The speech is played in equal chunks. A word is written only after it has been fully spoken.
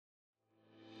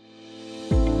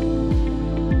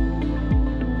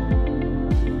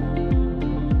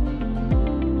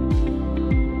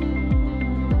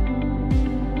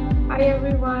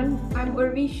I'm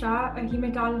Urvi Shah, a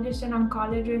hematologist and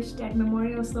oncologist at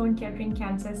Memorial Sloan Kettering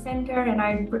Cancer Center, and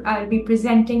I'll be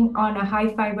presenting on a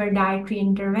high-fiber dietary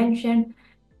intervention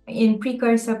in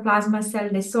precursor plasma cell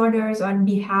disorders on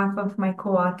behalf of my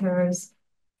co-authors.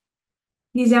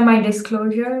 These are my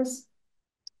disclosures.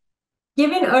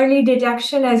 Given early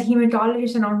detection as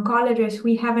hematologists and oncologists,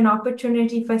 we have an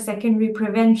opportunity for secondary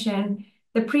prevention.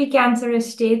 The precancerous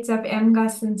states of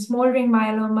MGUS and smoldering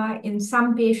myeloma in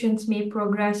some patients may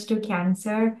progress to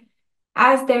cancer.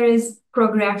 As there is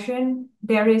progression,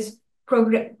 there is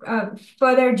further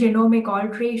genomic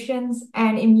alterations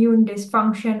and immune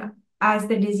dysfunction as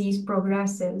the disease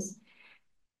progresses.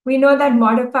 We know that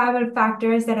modifiable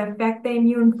factors that affect the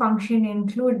immune function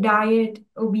include diet,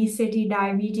 obesity,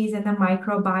 diabetes, and the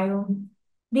microbiome.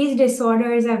 These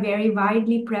disorders are very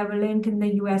widely prevalent in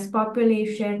the US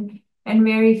population, and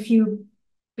very few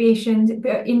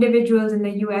individuals in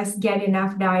the US get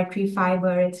enough dietary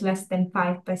fiber. It's less than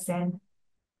 5%.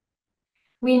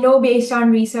 We know based on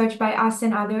research by us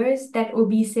and others that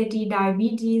obesity,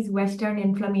 diabetes, Western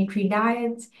inflammatory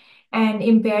diets, and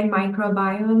impaired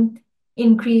microbiome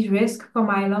increase risk for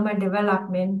myeloma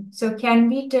development. So can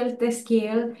we tilt the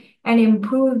scale and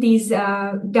improve these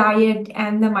diet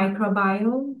and the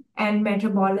microbiome and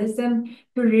metabolism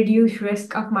to reduce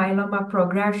risk of myeloma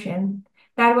progression?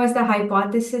 That was the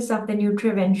hypothesis of the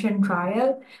Nutrien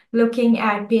Trial, looking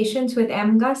at patients with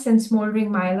MGUS and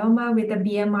smoldering myeloma with a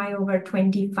BMI over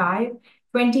 25.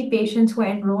 20 patients were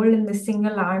enrolled in the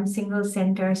single-arm,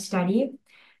 single-center study.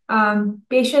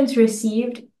 Patients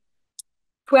received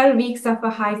 12 weeks of a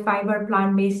high-fiber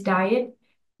plant-based diet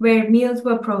where meals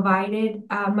were provided,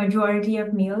 majority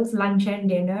of meals, lunch and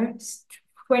dinner,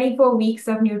 24 weeks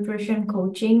of nutrition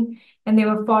coaching, and they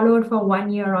were followed for 1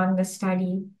 year on the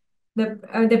study.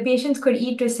 The patients could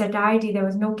eat to satiety. There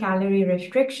was no calorie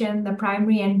restriction. The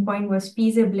primary endpoint was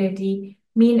feasibility,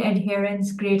 mean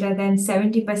adherence greater than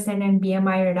 70% and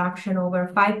BMI reduction over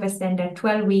 5% at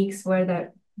 12 weeks were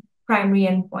the primary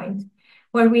endpoint.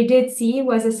 What we did see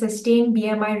was a sustained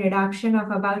BMI reduction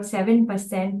of about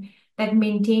 7% that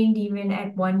maintained even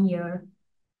at 1 year.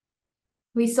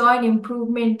 We saw an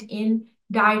improvement in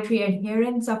dietary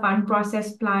adherence of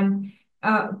unprocessed plant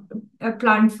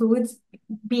foods,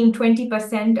 being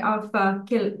 20% of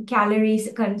calories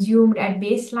consumed at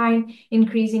baseline,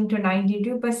 increasing to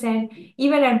 92%.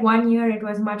 Even at 1 year, it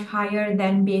was much higher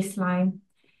than baseline.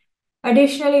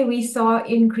 Additionally, we saw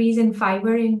increase in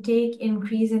fiber intake,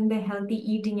 increase in the healthy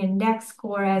eating index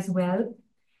score as well.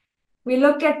 We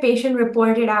looked at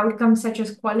patient-reported outcomes such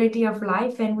as quality of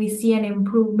life, and we see an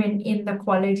improvement in the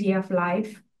quality of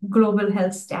life, global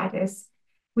health status.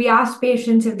 We asked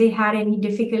patients if they had any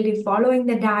difficulty following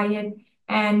the diet,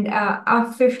 and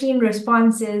of 15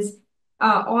 responses,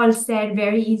 all said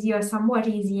very easy or somewhat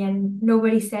easy, and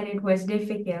nobody said it was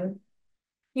difficult.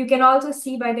 You can also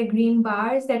see by the green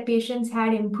bars that patients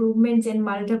had improvements in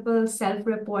multiple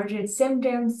self-reported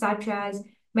symptoms such as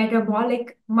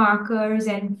metabolic markers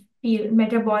and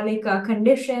metabolic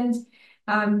conditions,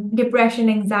 depression,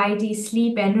 anxiety,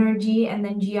 sleep, energy, and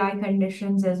then GI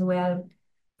conditions as well.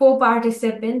 4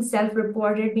 participants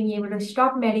self-reported being able to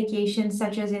stop medications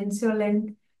such as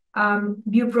insulin,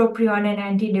 bupropion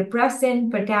and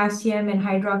antidepressant, potassium and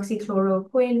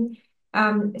hydroxychloroquine,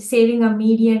 saving a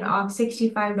median of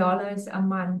 $65 a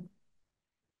month.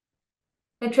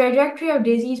 The trajectory of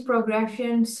disease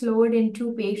progression slowed in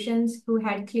 2 patients who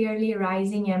had clearly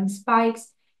rising M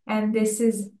spikes, and this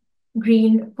is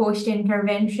green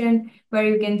post-intervention, where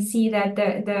you can see that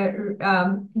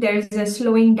there's a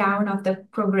slowing down of the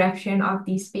progression of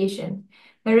these patients.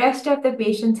 The rest of the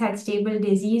patients had stable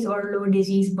disease or low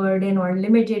disease burden or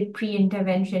limited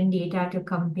pre-intervention data to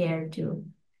compare to.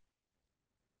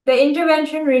 The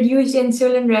intervention reduced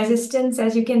insulin resistance.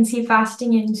 As you can see,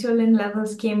 fasting insulin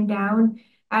levels came down,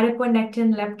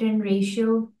 adiponectin-leptin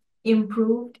ratio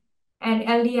improved, and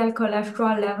LDL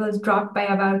cholesterol levels dropped by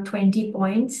about 20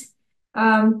 points.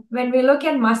 When we look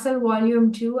at muscle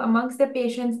volume too, amongst the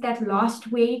patients that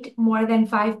lost weight more than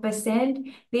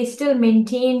 5%, they still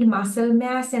maintained muscle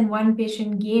mass, and 1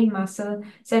 patient gained muscle,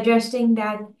 suggesting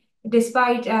that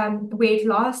despite weight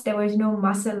loss, there was no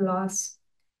muscle loss.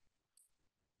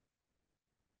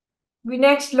 We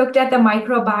next looked at the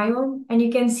microbiome, and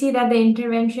you can see that the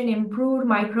intervention improved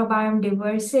microbiome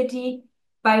diversity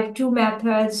by 2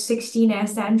 methods,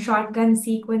 16S and shotgun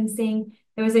sequencing.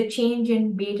 There was a change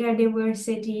in beta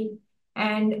diversity,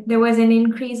 and there was an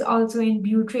increase also in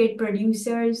butyrate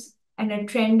producers and a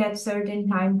trend at certain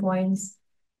time points.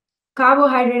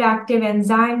 Carbohydrate active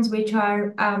enzymes, which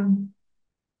are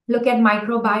look at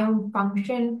microbiome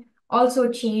function,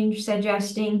 also changed,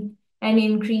 suggesting an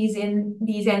increase in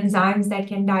these enzymes that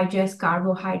can digest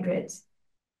carbohydrates.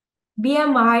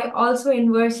 BMI also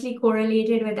inversely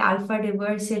correlated with alpha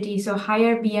diversity, so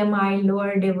higher BMI,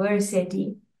 lower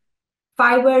diversity.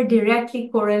 Fiber directly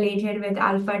correlated with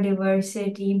alpha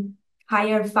diversity,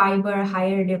 higher fiber,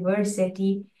 higher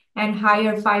diversity, and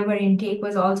higher fiber intake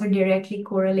was also directly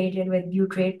correlated with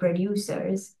butyrate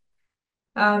producers.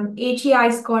 HEI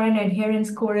score and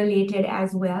adherence correlated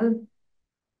as well.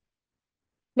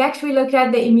 Next, we looked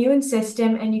at the immune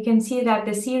system, and you can see that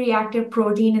the C-reactive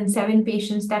protein in 7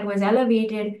 patients that was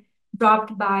elevated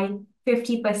dropped by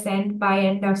 50% by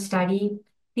end of study.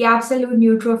 The absolute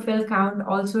neutrophil count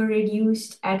also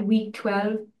reduced at week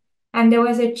 12, and there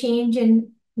was a change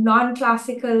in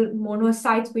non-classical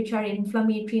monocytes, which are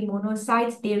inflammatory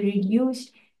monocytes. They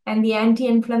reduced, and the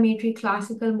anti-inflammatory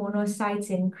classical monocytes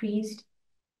increased.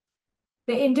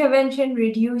 The intervention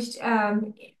reduced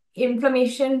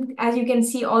inflammation, as you can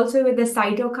see also with the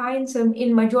cytokines. So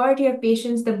in majority of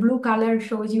patients, the blue color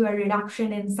shows you a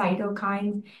reduction in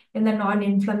cytokines in the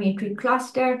non-inflammatory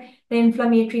cluster. The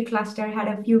inflammatory cluster had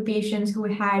a few patients who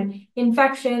had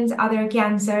infections, other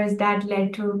cancers that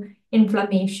led to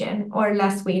inflammation or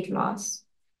less weight loss.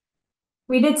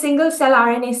 We did single-cell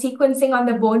RNA sequencing on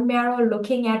the bone marrow,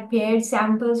 looking at paired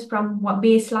samples from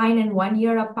baseline and 1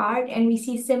 year apart, and we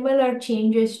see similar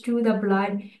changes to the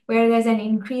blood, where there's an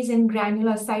increase in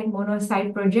granulocyte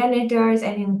monocyte progenitors,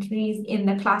 an increase in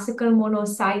the classical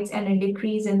monocytes, and a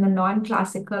decrease in the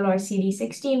non-classical or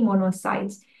CD16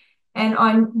 monocytes. And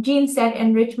on gene set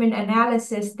enrichment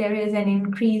analysis, there is an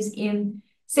increase in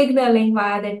signaling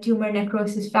via the tumor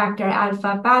necrosis factor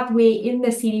alpha pathway in the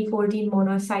CD14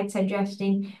 monocyte,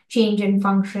 suggesting change in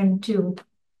function too.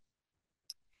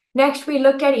 Next, we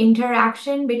looked at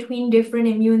interaction between different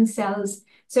immune cells.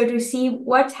 So to see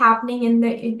what's happening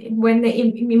when the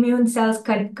immune cells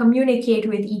communicate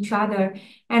with each other.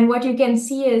 And what you can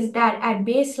see is that at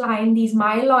baseline, these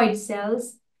myeloid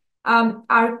cells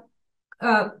are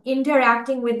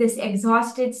interacting with this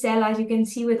exhausted cell, as you can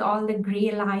see with all the gray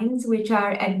lines, which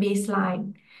are at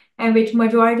baseline, and which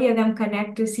majority of them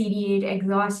connect to CD8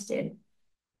 exhausted.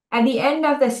 At the end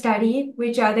of the study,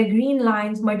 which are the green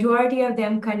lines, majority of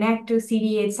them connect to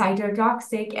CD8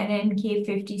 cytotoxic and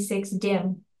NK56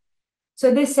 dim.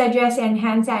 So this suggests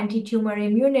enhanced anti-tumor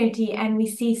immunity, and we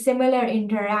see similar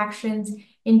interactions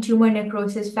in tumor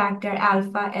necrosis factor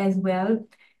alpha as well,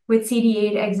 with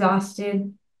CD8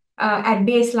 exhausted at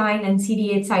baseline and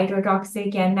CD8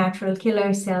 cytotoxic and natural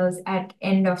killer cells at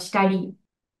end of study.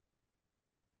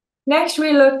 Next,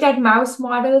 we looked at mouse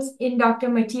models in Dr.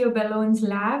 Matteo Bellone's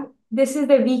lab. This is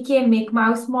the Vk MYC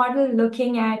mouse model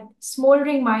looking at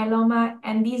smoldering myeloma,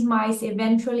 and these mice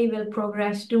eventually will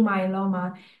progress to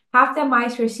myeloma. Half the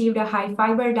mice received a high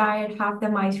fiber diet, half the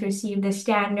mice received the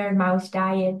standard mouse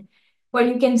diet. What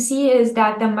you can see is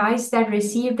that the mice that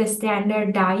received the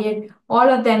standard diet, all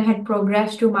of them had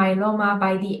progressed to myeloma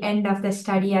by the end of the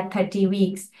study at 30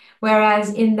 weeks,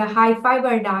 whereas in the high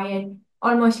fiber diet,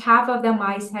 almost half of the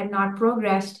mice had not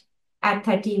progressed at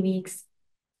 30 weeks.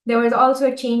 There was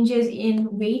also changes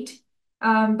in weight,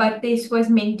 but this was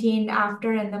maintained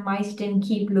after, and the mice didn't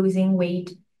keep losing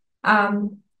weight.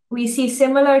 We see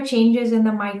similar changes in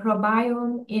the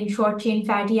microbiome in short-chain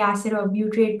fatty acid or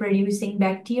butyrate-producing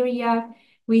bacteria.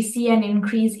 We see an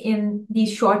increase in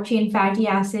these short-chain fatty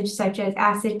acids such as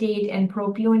acetate and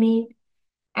propionate.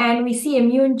 And we see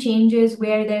immune changes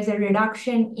where there's a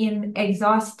reduction in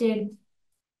exhausted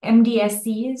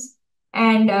MDSCs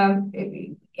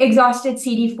and exhausted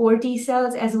CD4 T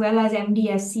cells as well as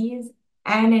MDSCs,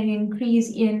 and an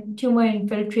increase in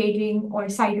tumor-infiltrating or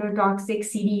cytotoxic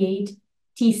CD8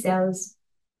 T cells.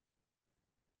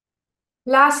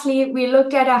 Lastly, we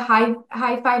looked at a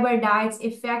high fiber diet's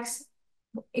effects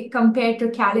compared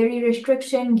to calorie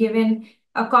restriction, given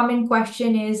a common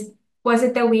question is, was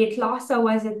it the weight loss or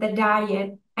was it the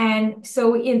diet? And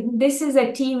so this is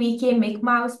a Vk MYC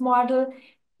mouse model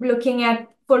looking at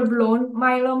full-blown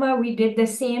myeloma. We did the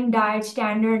same diet,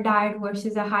 standard diet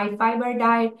versus a high fiber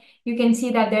diet. You can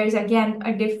see that there's again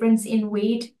a difference in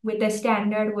weight with the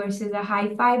standard versus a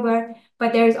high fiber,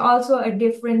 but there's also a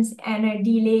difference and a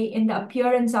delay in the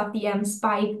appearance of the M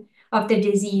spike of the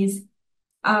disease.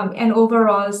 And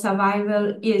overall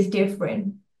survival is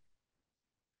different.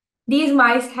 These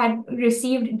mice had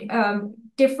received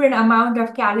different amount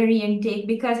of calorie intake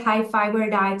because high fiber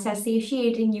diets are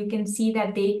satiating. You can see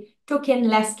that they took in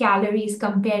less calories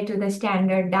compared to the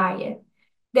standard diet.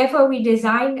 Therefore, we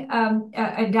designed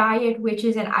a diet which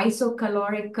is an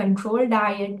isocaloric control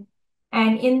diet.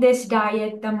 And in this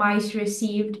diet, the mice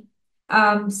received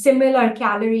similar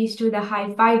calories to the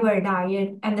high fiber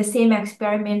diet, and the same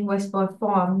experiment was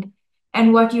performed.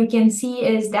 And what you can see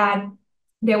is that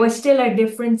there was still a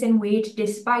difference in weight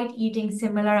despite eating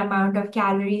similar amount of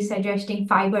calories, suggesting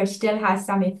fiber still has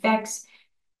some effects.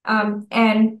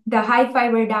 And the high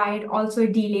fiber diet also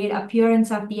delayed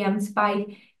appearance of the M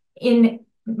spike in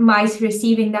mice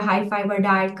receiving the high fiber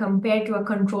diet compared to a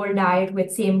control diet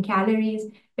with same calories.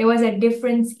 There was a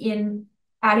difference in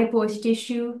adipose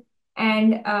tissue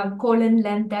and colon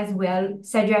length as well,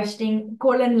 suggesting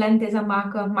colon length is a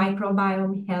marker of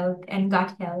microbiome health and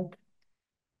gut health.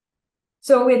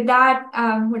 So with that,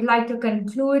 would like to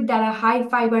conclude that a high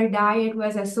fiber diet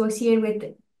was associated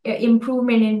with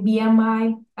improvement in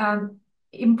BMI,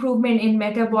 improvement in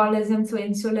metabolism, so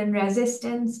insulin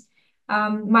resistance,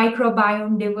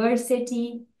 microbiome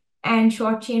diversity, and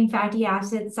short-chain fatty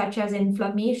acids such as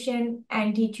inflammation,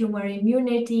 anti-tumor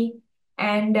immunity,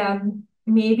 and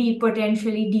maybe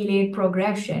potentially delayed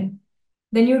progression.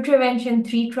 The Nutrien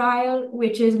 3 trial,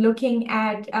 which is looking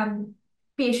at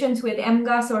patients with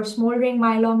MGUS or smoldering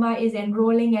myeloma, is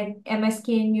enrolling at MSK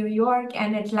in New York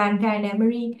and Atlanta and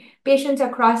Emory. Patients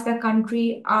across the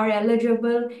country are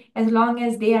eligible as long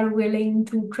as they are willing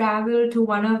to travel to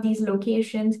one of these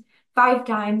locations 5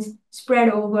 times spread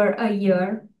over a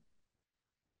year.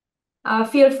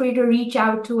 Feel free to reach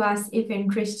out to us if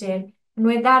interested. And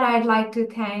with that, I'd like to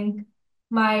thank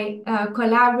my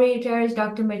collaborators,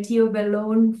 Dr. Matteo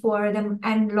Bellone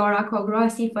and Laura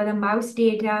Cogrossi for the mouse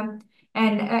data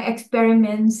and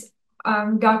experiments,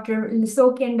 Dr.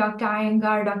 Lisokin, Dr.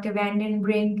 Iyengar, Dr.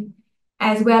 Vandenbrink,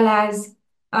 as well as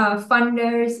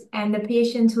funders and the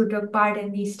patients who took part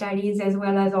in these studies, as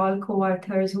well as all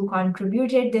co-authors who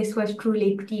contributed. This was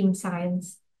truly team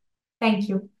science. Thank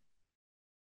you.